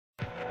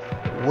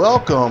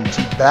Welcome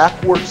to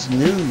Backwards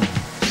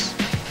News.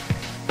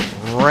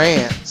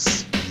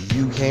 Rants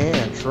you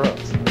can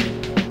trust.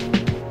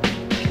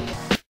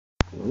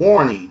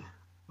 Warning,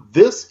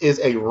 this is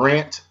a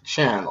rant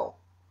channel.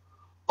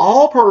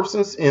 All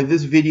persons in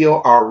this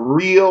video are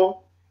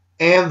real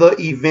and the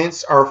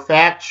events are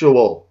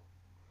factual.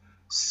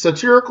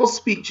 Satirical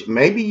speech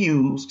may be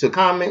used to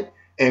comment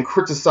and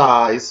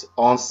criticize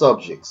on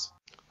subjects.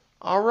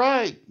 All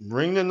right,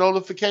 ring the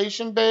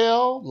notification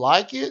bell,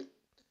 like it,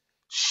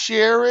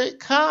 share it,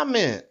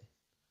 comment.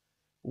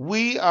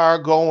 We are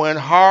going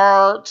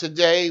hard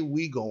today.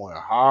 We going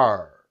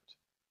hard.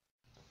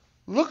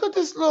 Look at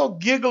this little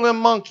giggling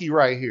monkey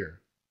right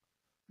here.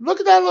 Look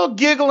at that little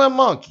giggling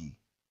monkey.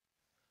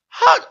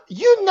 How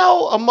you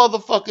know a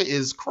motherfucker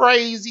is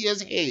crazy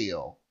as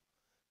hell?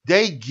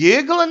 They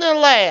giggling and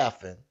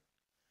laughing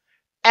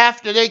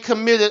after they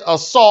committed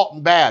assault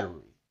and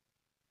battery.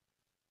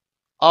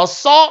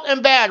 Assault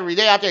and battery.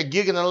 They out there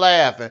giggling and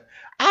laughing.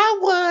 I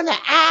won an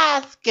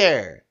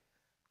Oscar.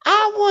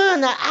 I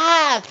won an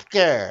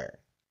Oscar.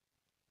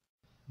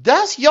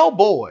 That's your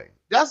boy.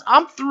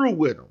 I'm through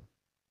with him.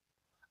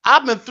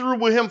 I've been through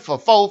with him for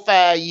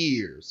 4-5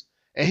 years.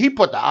 And he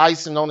put the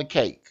icing on the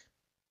cake.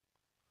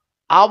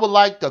 I would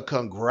like to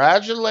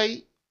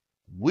congratulate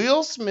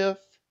Will Smith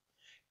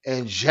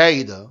and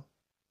Jada.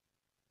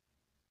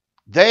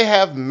 They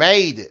have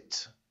made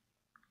it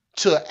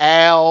to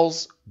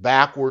Al's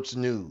Backwards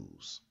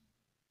News.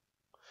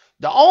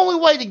 The only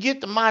way to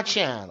get to my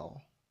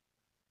channel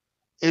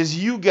is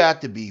you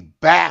got to be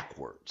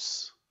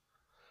backwards.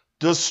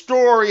 The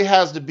story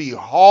has to be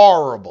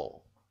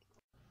horrible.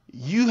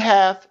 You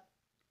have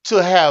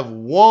to have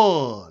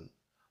won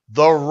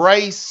the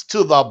race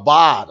to the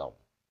bottom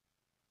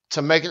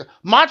to make it.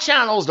 My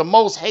channel is the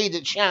most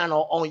hated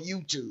channel on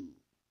YouTube.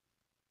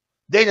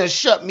 They done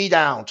shut me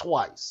down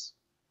twice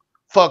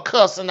for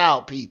cussing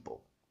out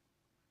people.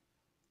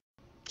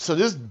 So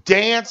this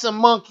dancing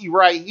monkey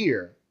right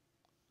here,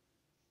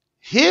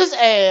 his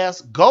ass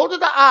go to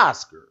the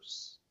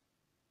Oscars,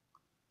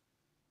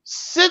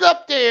 sit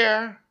up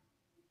there,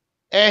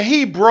 and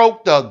he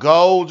broke the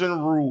golden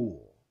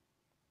rule.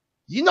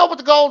 You know what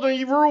the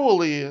golden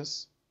rule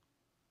is?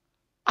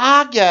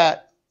 I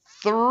got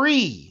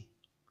 3,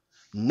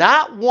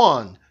 not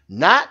 1,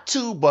 not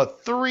 2,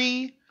 but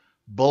 3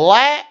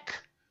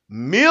 black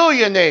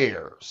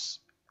millionaires.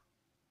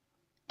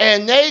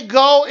 And they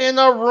go in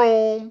a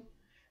room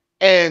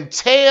and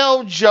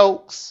tell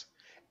jokes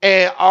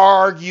and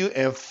argue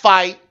and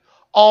fight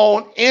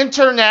on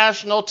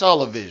international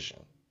television.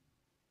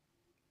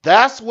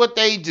 That's what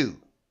they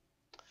do.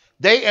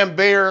 They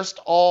embarrassed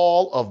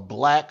all of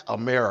Black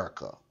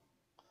America.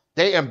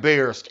 They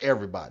embarrassed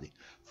everybody.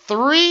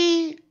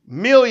 3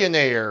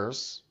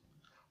 millionaires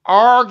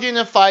arguing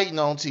and fighting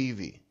on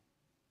TV.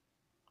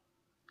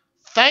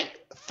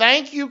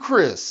 Thank you,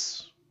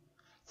 Chris.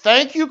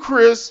 Thank you,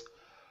 Chris,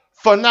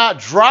 for not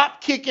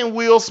drop kicking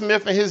Will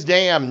Smith in his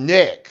damn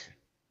neck.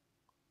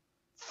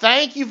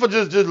 Thank you for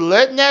just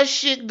letting that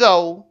shit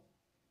go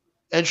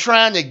and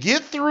trying to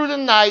get through the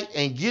night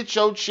and get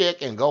your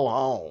check and go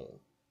home.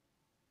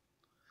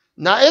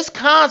 Now, it's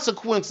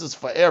consequences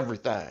for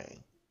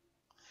everything.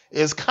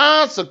 It's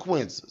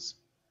consequences.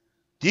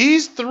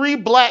 These 3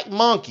 black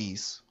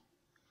monkeys,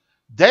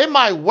 they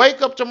might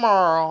wake up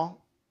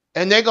tomorrow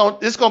and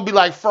it's going to be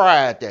like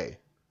Friday.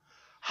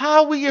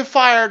 How we get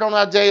fired on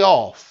our day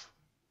off?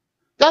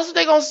 That's what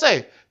they're going to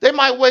say. They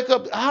might wake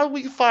up, how do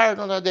we get fired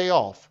on our day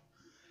off?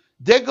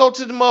 They go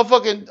to the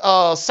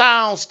motherfucking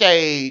sound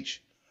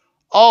stage.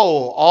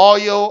 Oh, all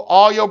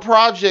your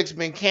projects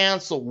been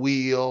canceled,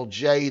 Will,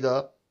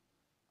 Jada,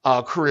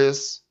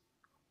 Chris.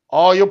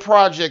 All your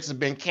projects have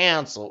been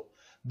canceled.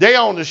 They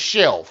on the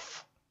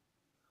shelf.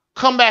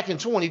 Come back in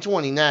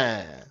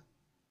 2029.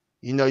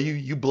 You know,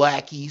 you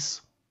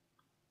blackies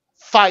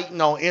fighting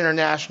on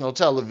international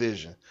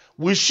television.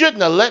 We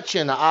shouldn't have let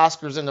you in the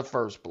Oscars in the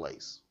first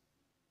place.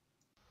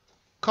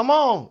 Come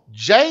on,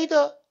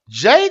 Jada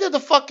the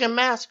fucking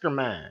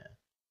mastermind.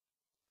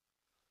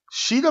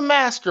 She the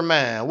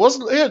mastermind.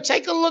 Here,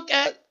 take a look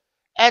at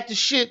the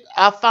shit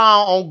I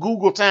found on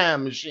Google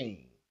Time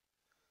Machine.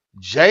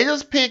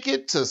 Jada's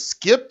picket to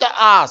skip the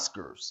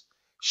Oscars.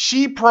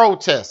 She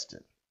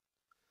protesting.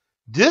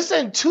 This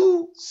in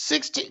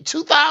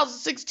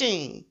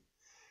 2016.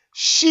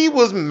 She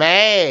was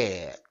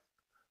mad.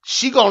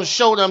 She gonna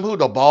show them who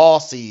the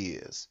boss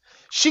is.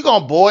 She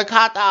gonna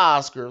boycott the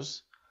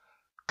Oscars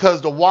because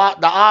the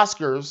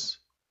Oscars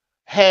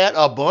had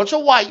a bunch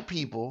of white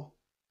people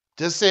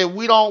that said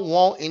we don't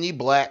want any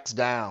blacks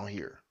down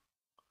here.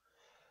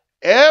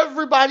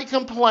 Everybody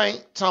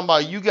complained, talking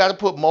about you got to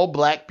put more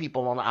black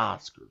people on the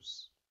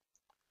Oscars.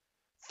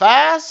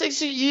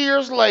 5-6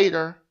 years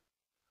later,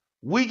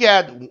 we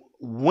got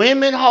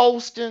women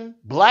hosting,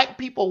 black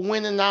people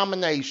winning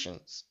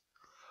nominations.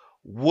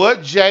 What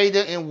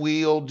Jada and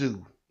Will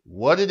do?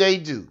 What do they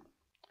do?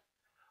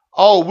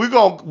 Oh, we're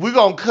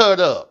gonna cut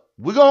up.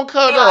 We're gonna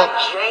cut up.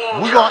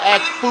 We're gonna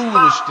act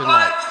foolish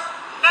tonight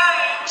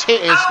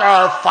and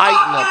start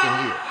fighting up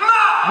in here.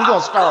 We're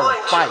gonna start a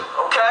fight.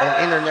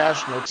 on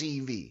international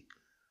TV.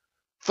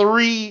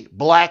 3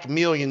 black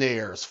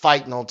millionaires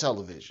fighting on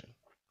television.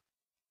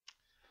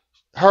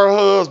 Her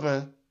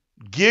husband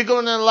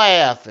giggling and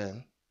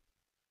laughing.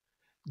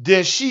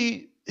 Then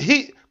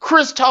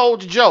Chris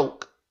told the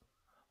joke.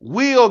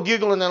 Will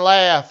giggling and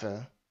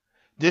laughing.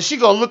 Then she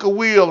gonna look at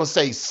Will and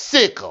say,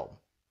 sick him.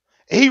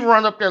 And he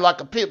run up there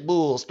like a pit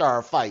bull,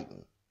 start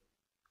fighting.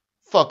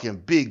 Fucking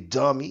big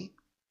dummy.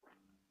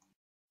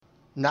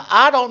 Now,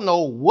 I don't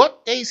know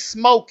what they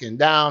smoking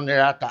down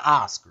there at the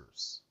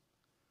Oscars,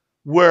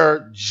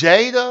 where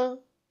Jada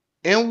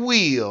and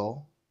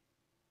Will,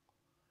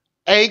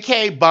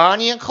 a.k.a.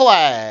 Bonnie and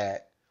Clyde,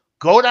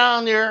 go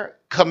down there,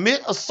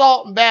 commit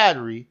assault and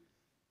battery.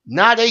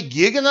 Now they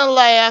giggling and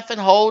laughing,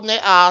 holding their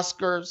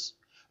Oscars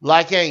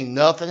like ain't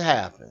nothing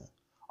happened.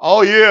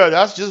 Oh yeah,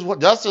 that's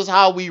just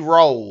how we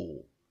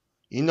roll.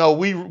 You know,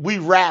 we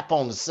rap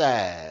on the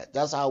side.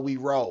 That's how we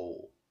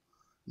roll.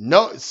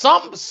 No,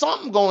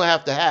 something gonna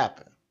have to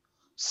happen.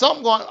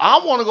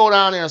 I want to go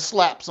down there and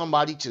slap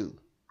somebody too.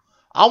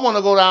 I want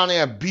to go down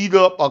there and beat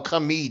up a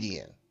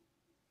comedian.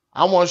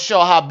 I want to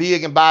show how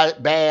big and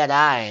bad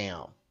I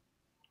am.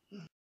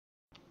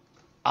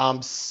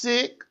 I'm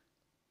sick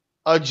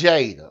of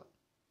Jada.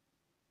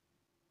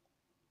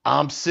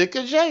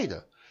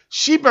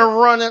 She been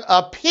running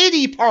a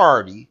pity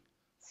party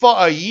for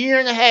a year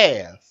and a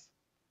half.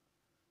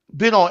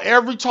 Been on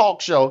every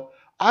talk show.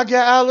 I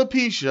got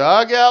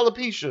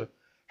alopecia.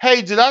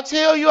 Hey, did I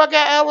tell you I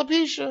got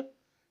alopecia?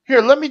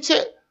 Here, let me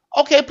tell.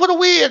 Okay, put a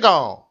wig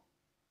on.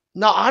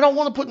 No, I don't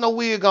want to put no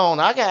wig on.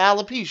 I got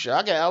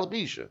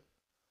alopecia.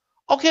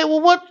 Okay,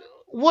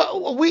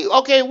 well,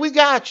 we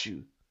got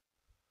you.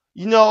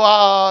 You know,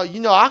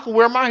 I can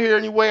wear my hair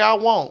any way I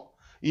want.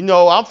 You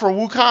know, I'm from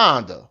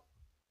Wakanda.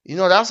 You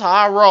know, that's how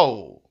I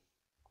roll.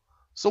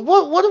 So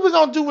what are we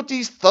gonna do with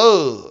these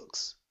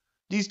thugs?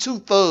 These 2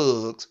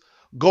 thugs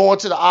going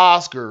to the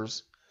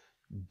Oscars,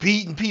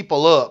 beating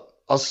people up,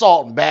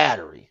 assault and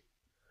battery,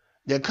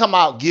 then come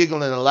out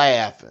giggling and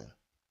laughing.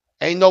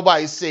 Ain't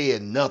nobody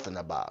saying nothing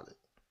about it.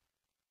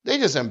 They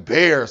just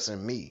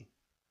embarrassing me.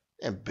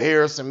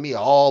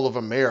 All of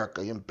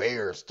America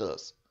embarrassed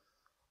us.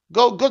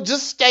 Go,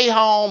 just stay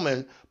home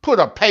and put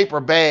a paper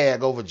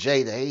bag over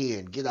Jada's head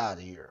and get out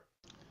of here.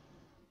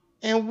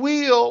 And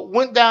Will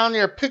went down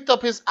there, picked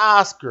up his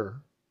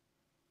Oscar,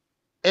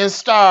 and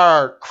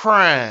started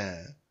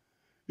crying.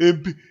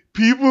 And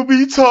people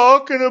be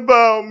talking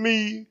about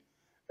me,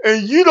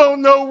 and you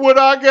don't know what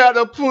I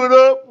gotta put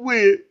up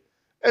with.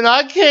 And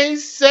I can't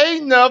say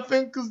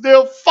nothing because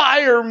they'll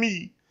fire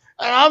me.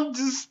 And I'm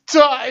just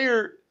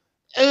tired.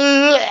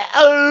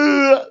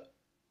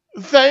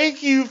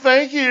 Thank you,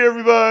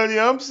 everybody.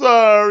 I'm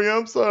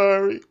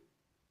sorry.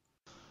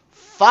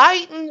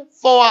 Fighting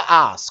for an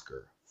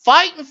Oscar.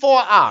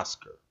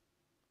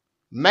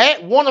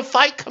 Matt want to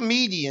fight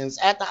comedians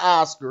at the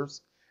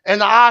Oscars, and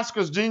the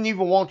Oscars didn't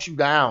even want you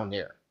down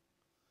there.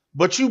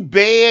 But you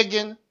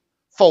begging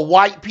for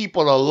white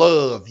people to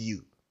love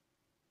you.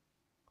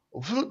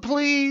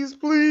 Please,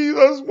 I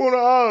just want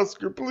an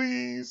Oscar,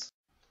 please.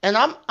 And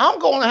I'm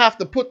going to have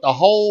to put the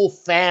whole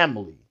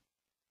family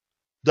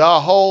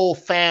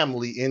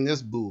in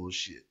this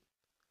bullshit.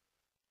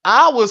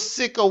 I was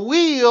sick of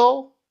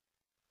Will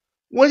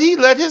when he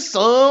let his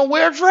son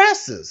wear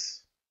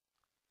dresses.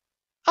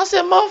 I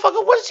said,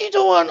 motherfucker, what is he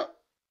doing?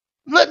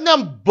 Letting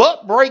them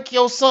butt break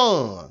your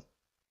son.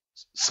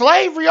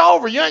 Slavery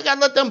over. You ain't got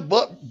to let them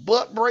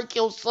butt break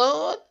your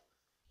son.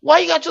 Why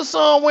you got your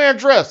son wearing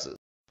dresses?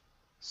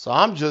 So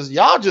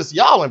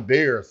y'all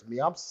embarrass me.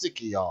 I'm sick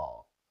of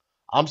y'all.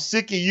 I'm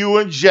sick of you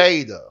and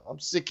Jada. I'm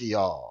sick of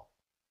y'all.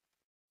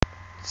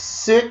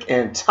 Sick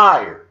and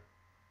tired.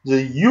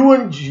 You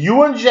and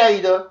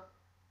Jada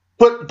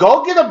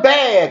go get a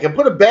bag and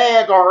put a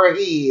bag on her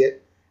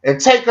head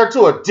and take her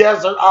to a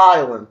desert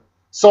island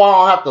so I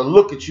don't have to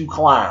look at you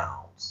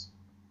clowns.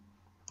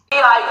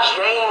 I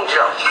change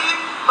them.